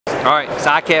Alright, it's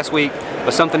ICAST week,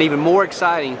 but something even more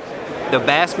exciting. The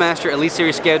Bassmaster Elite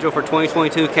Series schedule for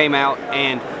 2022 came out,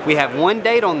 and we have one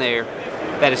date on there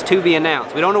that is to be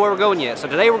announced. We don't know where we're going yet. So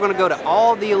today we're going to go to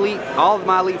all of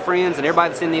my elite friends and everybody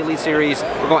that's in the Elite Series.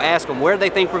 We're going to ask them where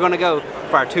they think we're going to go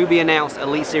for our to be announced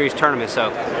Elite Series tournament.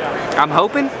 So I'm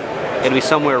hoping it'll be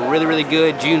somewhere really, really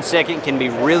good. June 2nd can be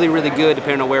really, really good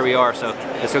depending on where we are. So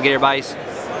let's go get everybody's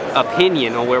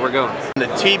opinion on where we're going. The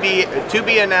to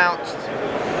be announced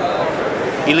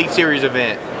Elite Series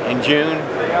event in June,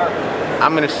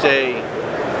 I'm going to say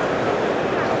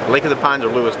Lake of the Pines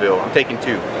or Louisville. I'm taking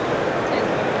 2.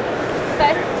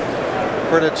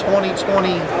 For the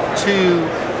 2022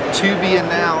 to be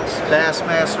announced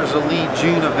Bassmasters Elite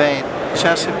June event,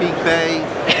 Chesapeake Bay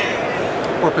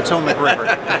or Potomac River.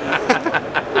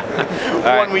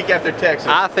 One week after Texas.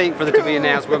 I think for the to be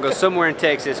announced, we're going to go somewhere in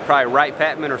Texas, probably Wright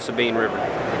Patman or Sabine River.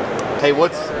 Hey,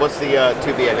 what's the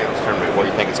to be announced tournament? What do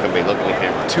you think it's going to be? Look at the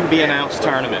camera. To be announced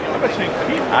tournament.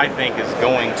 I think is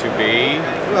going to be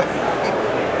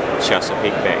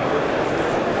Chesapeake Bay.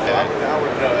 I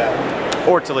would know that.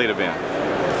 Or Toledo Bend.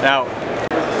 Now,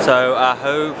 so I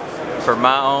hope for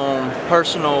my own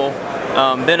personal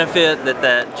benefit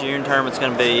that June tournament's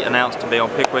going to be announced to be on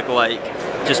Pickwick Lake,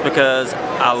 just because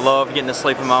I love getting to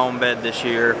sleep in my own bed this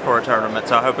year for a tournament.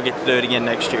 So I hope I get to do it again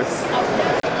next year.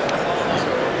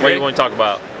 what do you want to talk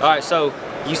about? Alright, so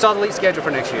you saw the elite schedule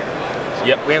for next year.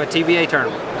 Yep. We have a TBA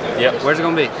tournament. Yep. Where's it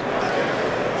going to be?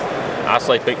 I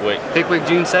say Pickwick. Pickwick,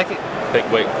 June 2nd?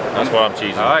 Pickwick. That's what I'm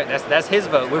choosing. Alright, that's his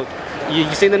vote. You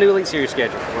seen the new Elite Series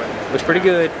schedule? Looks pretty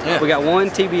good. Yeah. We got one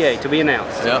TBA to be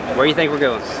announced. Yep. Where do you think we're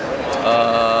going?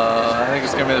 I think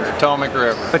it's going to be the Potomac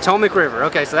River. Potomac River.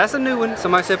 Okay, so that's a new one.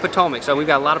 Somebody said Potomac. So we've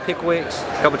got a lot of Pickwicks,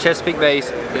 a couple Chesapeake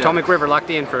Bays. Potomac River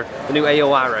locked in for the new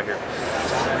AOI right here.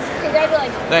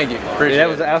 Congratulations. Thank you.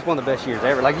 Appreciate that was one of the best years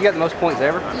ever. Like, you got the most points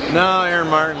ever? No, Aaron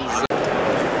Martin's.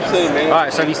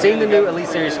 Alright, so have you seen the new Elite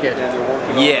Series schedule?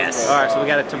 Yes. Alright, so we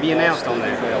got it to be announced on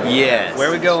there. Yes. Where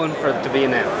are we going for it to be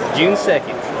announced? June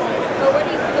 2nd.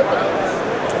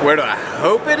 Where do I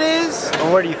hope it is?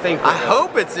 Or where do you think? I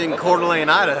hope it's in Coeur d'Alene,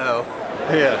 Idaho.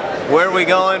 Yeah. Where are we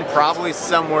going? Probably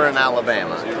somewhere in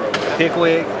Alabama.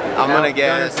 Pickwick. I'm gonna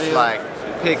guess like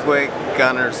Pickwick,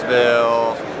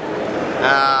 Gunnersville.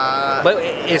 But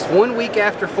it's 1 week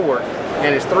after Fort,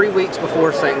 and it's 3 weeks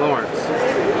before St. Lawrence.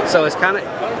 So it's kind of,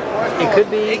 it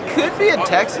could be a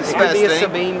Texas Fest It could be a thing.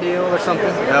 Sabine deal or something.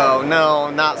 No,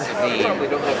 not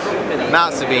Sabine.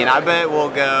 Not Sabine. I bet we'll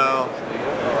go.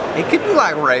 It could be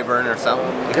like Rayburn or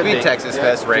something. It could be Texas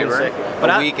Fest Rayburn. But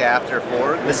a week after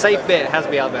Fort. The safe bet has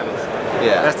to be Alabama.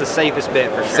 Yeah. That's the safest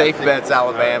bet for sure. Safe bet's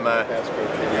Alabama.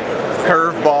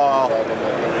 Curveball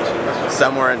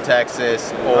somewhere in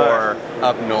Texas or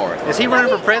up north. Is he running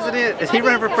for president? Is he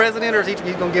running for president, or is he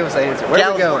going to give us the answer? Where's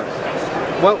he going?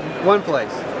 One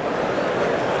place.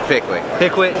 Pickwick.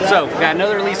 Pickwick. So, we got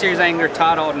another Elite Series angler,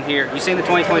 Todd Alden here. You've seen the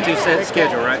 2022 set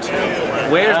schedule, right?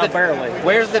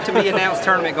 Where's the to be announced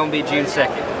tournament going to be June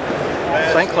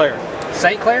 2nd? St. Clair.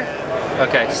 St. Clair?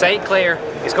 Okay, St. Clair.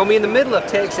 It's going to be in the middle of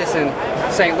Texas and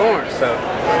St. Lawrence, so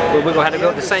we're going to have to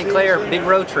go to St. Clair, big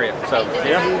road trip. So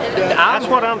Yeah. That's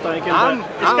what I'm thinking.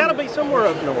 It's got to be somewhere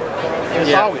up north.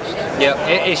 It's August. Yeah,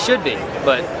 it should be,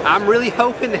 but I'm really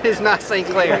hoping that it's not St.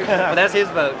 Clair. But that's his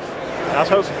vote.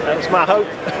 That's my hope.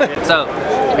 So,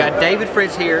 we got David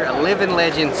Fritz here, a living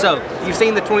legend. So, you've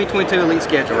seen the 2022 Elite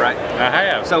schedule, right? I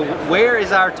have. So, where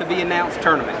is our to be announced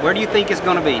tournament? Where do you think it's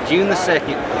going to be? June the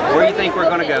 2nd. Where do you think we're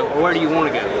going to go, or where do you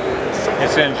want to go?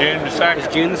 It's in June the 2nd?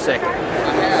 It's June the 2nd.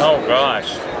 Oh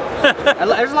gosh.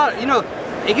 There's a lot,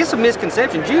 it gets some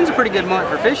misconception. June's a pretty good month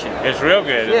for fishing. It's real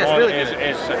good. Yeah, it's really good.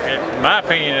 In my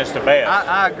opinion, it's the best.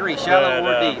 I agree, shallow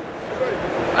or deep.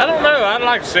 I don't know. I'd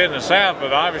like to sit in the south,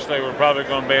 but obviously we're probably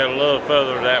going to be a little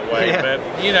further that way. Yeah. But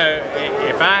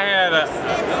if I had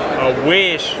a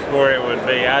wish where it would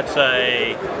be, I'd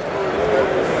say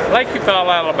Lake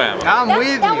Eufaula, Alabama. I'm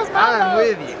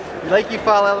with you. Lake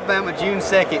Eufaula, Alabama, June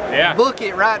 2nd. Yeah. Book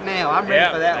it right now. I'm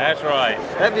ready for that one. That's right.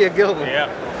 That'd be a good one. Yeah.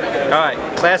 All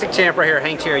right, classic champ right here,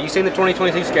 Hank Cherry. You seen the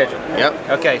 2022 schedule? Yep.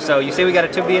 Okay, so you see we got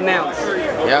it to be announced.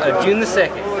 Yep. June the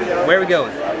 2nd. Where are we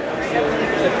going?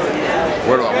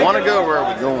 Where do I want to go? Where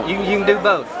are we going? You can do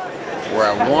both. Where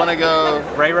I want to go.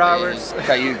 Ray Roberts.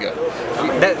 Cayuga.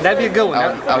 That'd be a good one.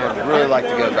 I would really like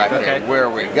to go back there. Where are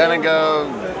we gonna go?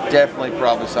 Definitely,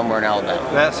 probably somewhere in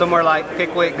Alabama. Somewhere like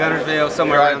Pickwick, Gunnersville,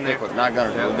 somewhere around there. Pickwick, not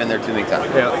Gunnersville. We've been there too many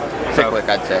times. Yeah. Pickwick,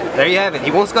 I'd say. There you have it.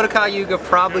 He wants to go to Cayuga,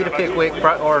 probably to Pickwick,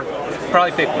 or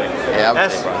probably Pickwick. Yeah, I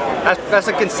would say probably. That's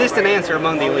a consistent answer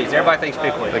among the elites. Everybody thinks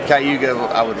Pickwick. The Cayuga,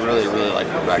 I would really like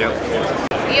to go back there.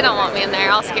 You don't want me in there.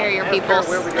 I'll scare your people.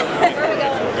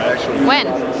 When?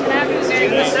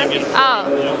 Oh.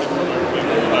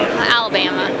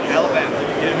 Alabama.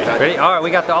 Ready? All right, we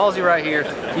got the Aussie right here.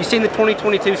 You've seen the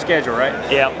 2022 schedule, right?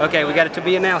 Yeah. Okay, we got a to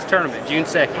be announced tournament, June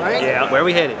 2nd. Yeah. Where are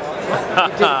we headed?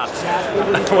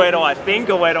 Where do I think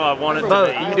or where do I want it Both.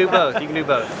 to be? You can do both. You can do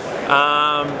both.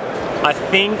 I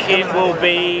think it will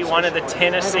be one of the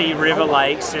Tennessee River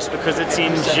Lakes just because it's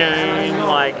in June,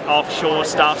 like offshore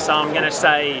stuff. So I'm going to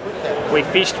say we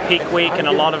fished Pickwick and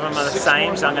a lot of them are the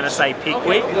same. So I'm going to say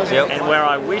Pickwick. Yep. And where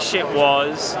I wish it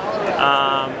was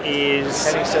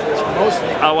is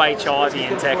OH Aussie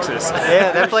in Texas.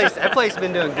 Yeah, that place has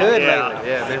been doing good Yeah. lately.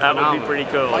 Yeah, been That would phenomenal. be pretty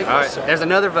cool. All right, there's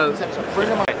another vote.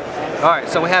 All right,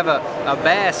 so we have a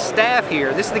bass staff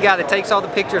here. This is the guy that takes all the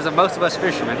pictures of most of us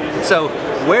fishermen. So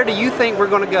where do you think we're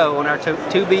going to go on our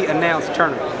to be announced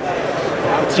tournament?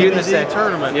 It's you in the set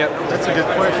tournament. Yep. That's a good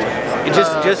question. It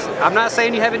just I'm not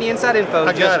saying you have any inside info.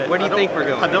 I got it. Where do you think we're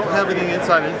going? I don't have any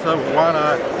inside info. Why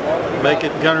not make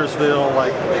it Guntersville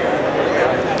like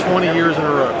 20 years in a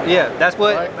row? Yeah, that's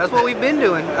what we've been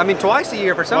doing. I mean, twice a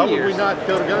year for some Why would years. we not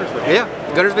go to Guntersville? Yeah,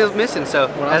 Guntersville's missing. So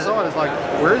When I saw it, it's like,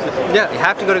 where is it? yeah, you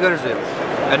have to go to Guntersville.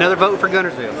 Another vote for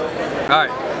Guntersville. All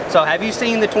right. So have you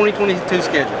seen the 2022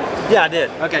 schedule? Yeah, I did.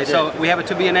 Okay, so we have a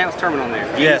to be announced tournament on there.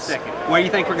 June Yes. 2nd. Where do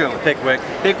you think we're going? Pickwick.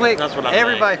 Pickwick? That's what I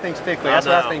Everybody thinks Pickwick. That's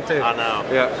what I think too. I know.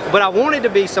 Yeah. But I wanted to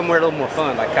be somewhere a little more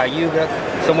fun, like Cayuga,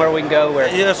 somewhere we can go where.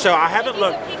 Yeah, so I haven't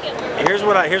looked. Here's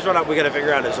what we got to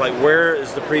figure out is like where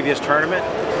is the previous tournament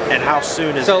and how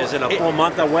soon is it a full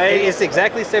month away? It's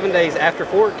exactly 7 days after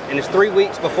Fork, and it's 3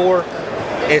 weeks before.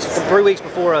 It's 3 weeks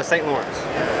before St. Lawrence.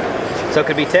 So it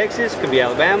could be Texas, could be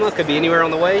Alabama, could be anywhere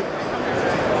on the way.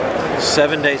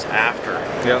 7 days after.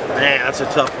 Yep. Man, that's a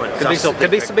tough one. Could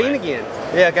be Sabine again.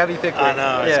 Yeah, it gotta be Pickwick. I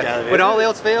know, it's gotta be. When all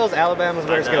else fails, Alabama's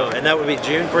where it's going. And that would be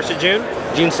June, 1st of June?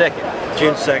 June 2nd.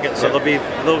 June 2nd, so they'll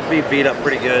be beat up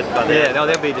pretty good by then. Yeah, no,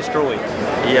 they'll be destroyed.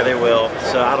 Yeah, they will.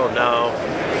 So I don't know.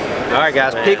 All right,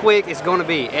 guys, Man. Pickwick is going to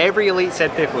be. Every elite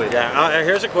said Pickwick. Yeah,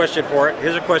 here's a question for it.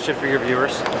 Here's a question for your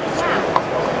viewers.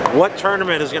 What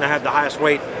tournament is going to have the highest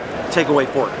weight takeaway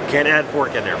fork? Can't add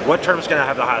fork in there. What tournament's going to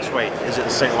have the highest weight? Is it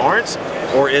St. Lawrence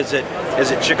or is it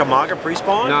Chickamauga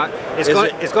pre-spawn? It's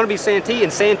going to be Santee,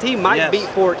 and Santee might beat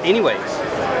Fork anyways.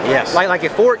 Yes. Like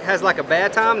if Fork has like a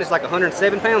bad time and it's like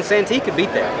 107 pounds, Santee could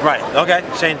beat that. Right. Okay.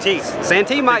 Santee.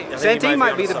 Santee might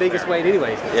be the biggest weight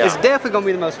anyways. Yeah. It's definitely going to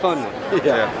be the most fun one.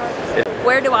 Yeah.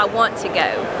 Where do I want to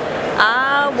go?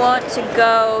 I want to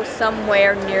go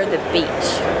somewhere near the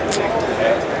beach.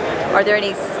 Are there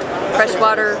any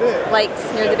freshwater lakes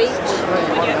near the beach?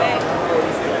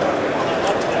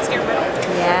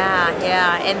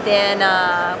 Yeah. And then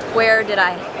where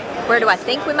do I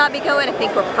think we might be going? I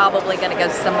think we're probably going to go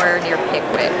somewhere near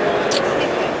Pickwick.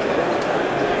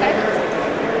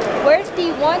 Where do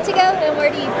you want to go, and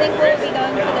where do you think we'll be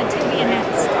going for the to be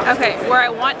announced? Okay, where I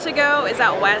want to go is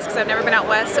out west because I've never been out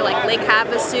west. So like Lake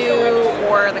Havasu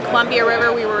or the Columbia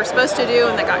River we were supposed to do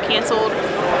and that got canceled.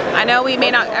 I know we may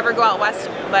not ever go out west,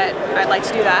 but I'd like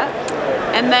to do that.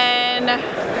 And then I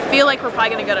feel like we're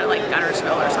probably going to go to like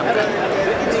Guntersville or something.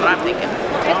 That's what I'm thinking.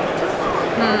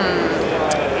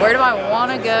 Where do I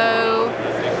want to go?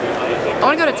 I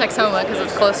want to go to Texoma because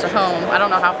it's close to home. I don't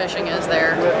know how fishing is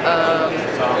there.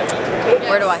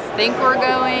 Where do I think we're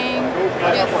going?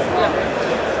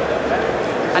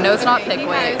 I know it's not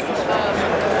Pickwick.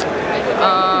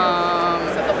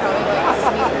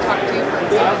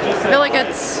 I feel like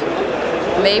it's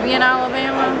maybe in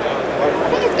Alabama. I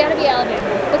think it's got to be Alabama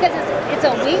because it's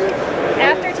a week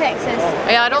after Texas.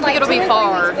 Yeah, I don't think it'll be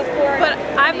far. But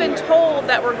I've been told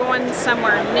that we're going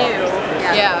somewhere new.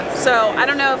 Yeah. So I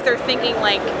don't know if they're thinking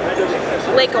like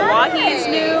Lake Oahe is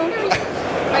new.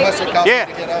 Yeah.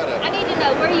 I need to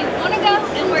know where you want to go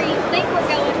and where you think we're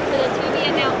going for the to be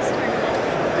announced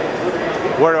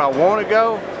tournament. Where do I want to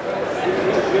go?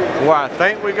 Where I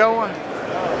think we're going?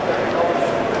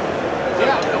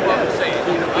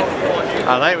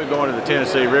 I think we're going to the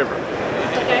Tennessee River.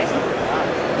 Okay.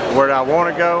 Where do I want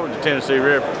to go? The Tennessee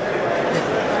River.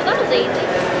 That was easy.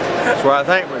 That's where I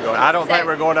think we're going. I don't think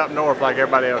we're going up north like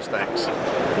everybody else thinks.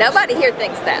 Nobody here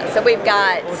thinks that. So we've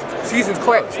got Season's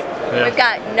closed. Yeah. We've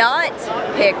got not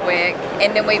Pickwick,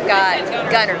 and then we've got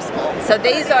Guntersville. So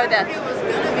these are the.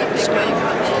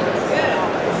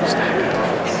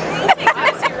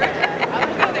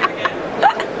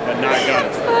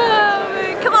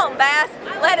 Oh, come on, Bass.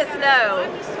 Let us know.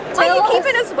 Why are you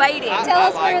keeping us waiting? Tell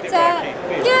us where it's at.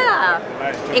 Yeah.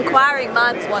 Inquiring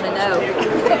minds want to know.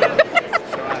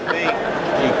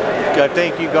 I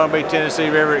think you're going to be Tennessee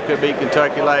River. It could be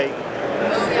Kentucky Lake.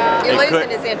 You're losing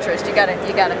his interest. You gotta.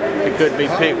 It could be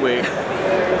Pickwick.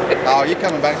 Oh, you're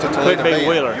coming back to Toledo. Could be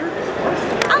Wheeler.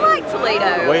 I like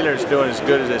Toledo. Wheeler's doing as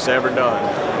good as it's ever done.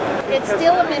 It's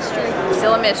still a mystery.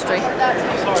 Still a mystery.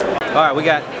 All right, we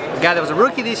got a guy that was a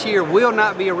rookie this year, will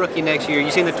not be a rookie next year.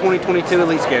 You seen the 2022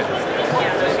 Elite schedule?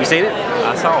 You seen it?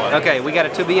 I saw it. Okay, we got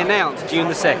it to be announced June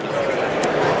the 2nd.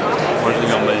 Where's it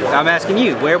gonna be? I'm asking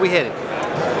you, where are we headed?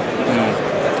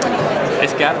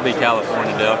 It's got to be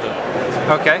California Delta.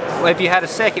 Okay, well if you had a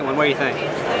second one, where do you think?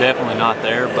 Definitely not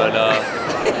there, but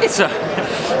so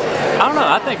I don't know.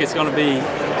 I think it's gonna be.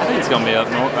 I think it's gonna be up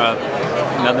north,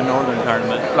 another northern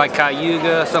tournament, like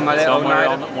Cayuga, something like that. Somewhere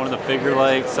on one of the figure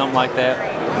lakes, something like that.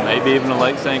 Maybe even a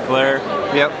Lake St. Clair.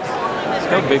 Yep. Let's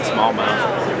go big smallmouth.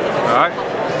 All right.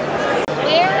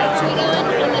 Where are we going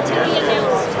on the to be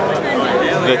announced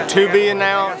tournament? The to be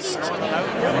announced,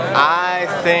 I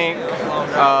think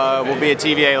will be a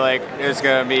TVA lake. It's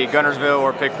going to be Guntersville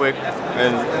or Pickwick,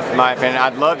 in my opinion.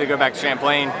 I'd love to go back to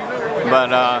Champlain, but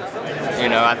you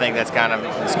know, I think that's kind of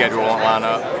the schedule won't line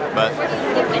up. But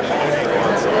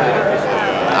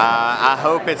I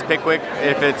hope it's Pickwick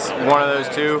if it's one of those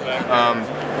two.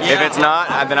 If it's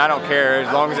not, then I don't care.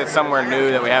 As long as it's somewhere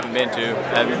new that we haven't been to,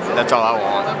 that's all I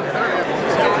want.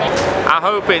 I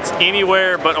hope it's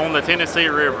anywhere but on the Tennessee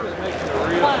River,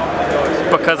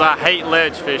 because I hate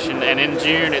ledge fishing, and in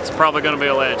June it's probably going to be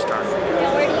a ledge tournament.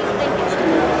 Where do you think it's going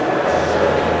to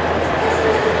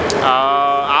be?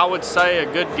 I would say a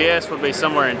good guess would be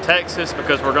somewhere in Texas,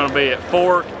 because we're going to be at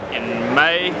Fork in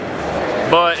May,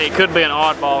 but it could be an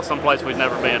oddball someplace we've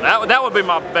never been. That would be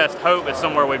my best hope, is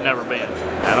somewhere we've never been.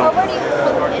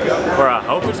 Where I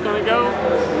hope it's going to go?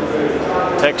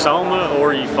 Texoma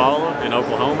or Eufaula in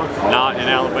Oklahoma, not in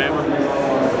Alabama.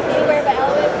 Anywhere but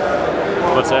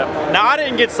Alabama? What's that? Now, I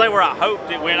didn't get to say where I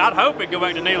hoped it went. I'd hope it'd go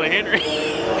back to Neely Henry.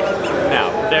 No,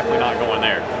 definitely not going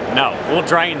there. No, we'll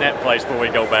drain that place before we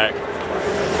go back.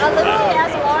 I literally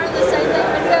asked Laura the same thing a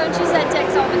minute ago, and she said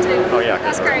Texoma too. Oh yeah.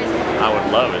 That's crazy. I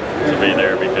would love it to be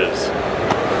there, because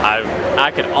I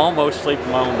could almost sleep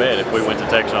in my own bed if we went to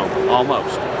Texoma.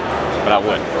 Almost. But I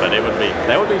wouldn't. But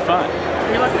that would be fun.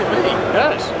 You like it?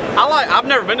 Yes. I've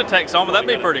never been to Texoma. That'd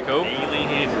be pretty cool.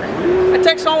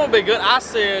 Texoma would be good. I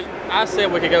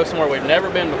said we could go somewhere we've never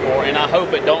been before, and I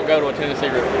hope it don't go to a Tennessee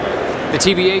River. The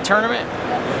TBA tournament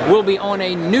will be on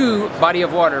a new body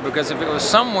of water, because if it was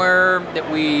somewhere that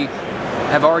we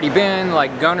have already been,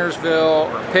 like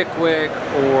Guntersville or Pickwick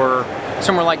or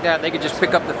somewhere like that, they could just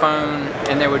pick up the phone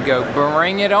and they would go,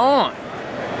 bring it on.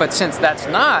 But since that's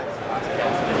not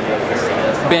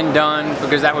been done,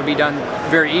 because that would be done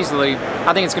very easily,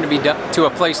 I think it's going to be done to a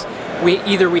place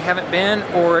either we haven't been,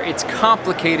 or it's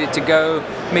complicated to go.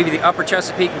 Maybe the Upper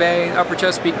Chesapeake Bay.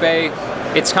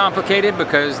 It's complicated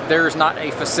because there's not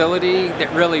a facility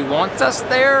that really wants us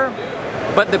there,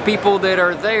 but the people that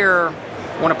are there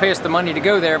want to pay us the money to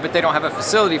go there, but they don't have a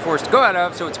facility for us to go out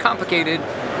of, so it's complicated.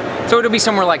 So it'll be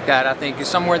somewhere like that, I think,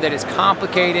 somewhere that is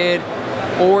complicated,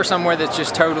 or somewhere that's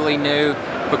just totally new.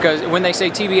 Because when they say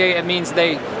TBA, it means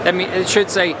it should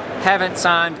say haven't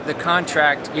signed the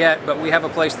contract yet, but we have a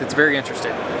place that's very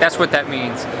interested. That's what that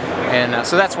means, and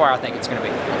so that's where I think it's going to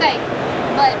be. Okay,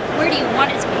 but where do you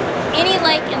want it to be? Any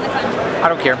lake in the country? I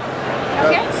don't care.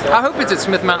 Okay. I hope it's at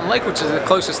Smith Mountain Lake, which is the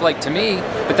closest lake to me,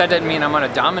 but that doesn't mean I'm going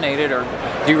to dominate it or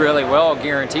do really well,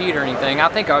 guaranteed or anything. I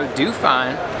think I would do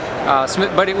fine.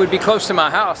 But it would be close to my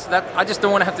house. I just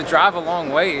don't want to have to drive a long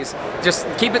ways. Just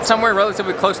keep it somewhere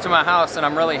relatively close to my house, and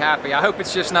I'm really happy. I hope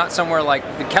it's just not somewhere like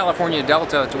the California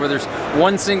Delta, to where there's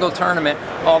one single tournament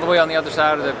all the way on the other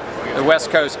side of the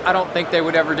West Coast. I don't think they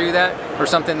would ever do that, or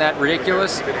something that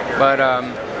ridiculous. But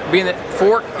being that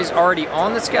Fork is already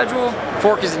on the schedule,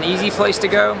 Fork is an easy place to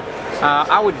go.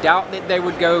 I would doubt that they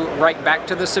would go right back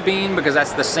to the Sabine, because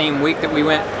that's the same week that we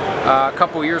went a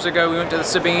couple years ago. We went to the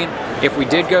Sabine. If we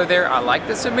did go there, I like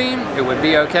the Sabine. It would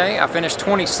be okay. I finished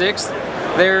 26th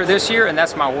there this year, and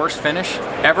that's my worst finish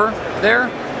ever there.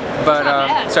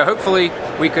 But so hopefully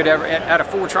we could out of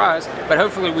 4 tries. But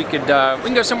hopefully we can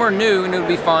go somewhere new, and it would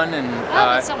be fun.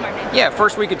 And somewhere new. Yeah,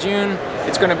 first week of June,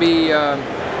 it's going to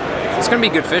be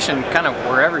good fishing, kind of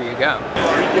wherever you go.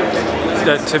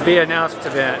 The to be announced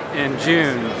event in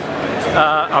June.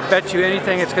 I'll bet you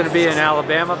anything it's going to be in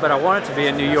Alabama, but I want it to be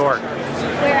in New York.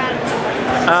 Where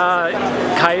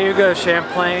at? Cayuga,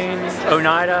 Champlain,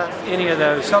 Oneida, any of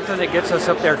those. Something that gets us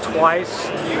up there twice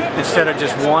instead of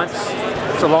just once.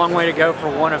 It's a long way to go for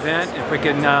one event. If we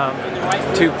can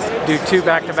do 2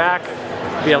 back-to-back,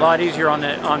 it'd be a lot easier on the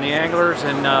anglers,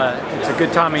 and it's a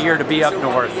good time of year to be up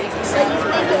north. So you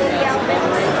think it will be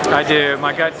Alabama? I do.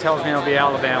 My gut tells me it'll be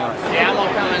Alabama.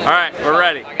 All right, we're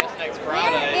ready.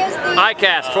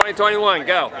 ICAST 2021,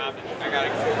 go.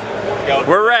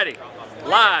 We're ready.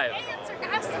 Live.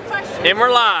 And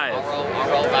we're live.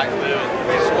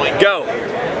 Go.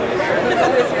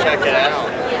 Check it out.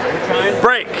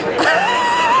 Break.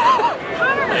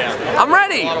 I'm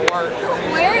ready.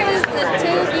 Where is the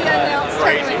to-be announced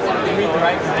tournament?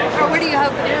 Or where do you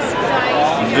hope it is?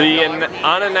 The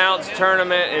unannounced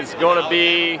tournament is going to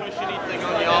be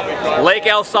Lake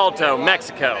El Salto,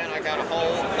 Mexico.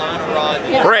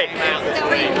 Break.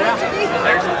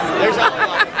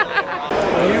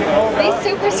 Be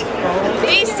super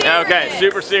serious. Okay,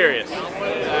 super serious.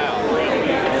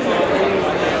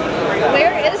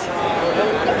 Where is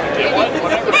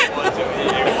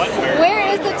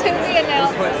the to-be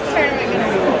announced tournament going to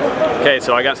be? Okay,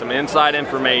 so I got some inside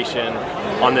information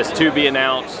on this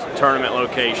to-be-announced tournament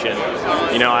location.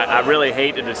 You know, I really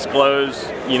hate to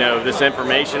disclose, you know, this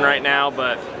information right now,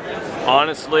 but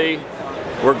honestly,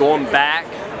 we're going back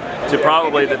to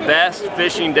probably the best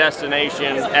fishing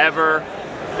destination ever.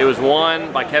 It was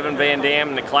won by Kevin Van Dam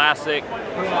in the Classic.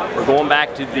 We're going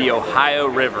back to the Ohio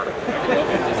River.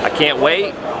 I can't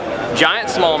wait. Giant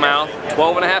smallmouth,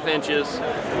 12.5 inches.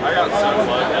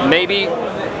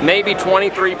 Maybe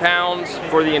 23 pounds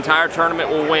for the entire tournament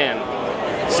will win.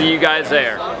 See you guys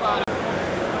there.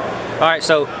 All right,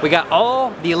 so we got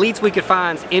all the elites we could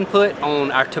find's input on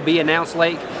our to-be-announced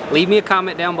lake. Leave me a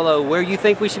comment down below where you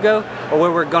think we should go or where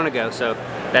we're gonna go. So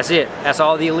that's it. That's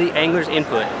all the elite anglers'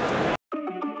 input.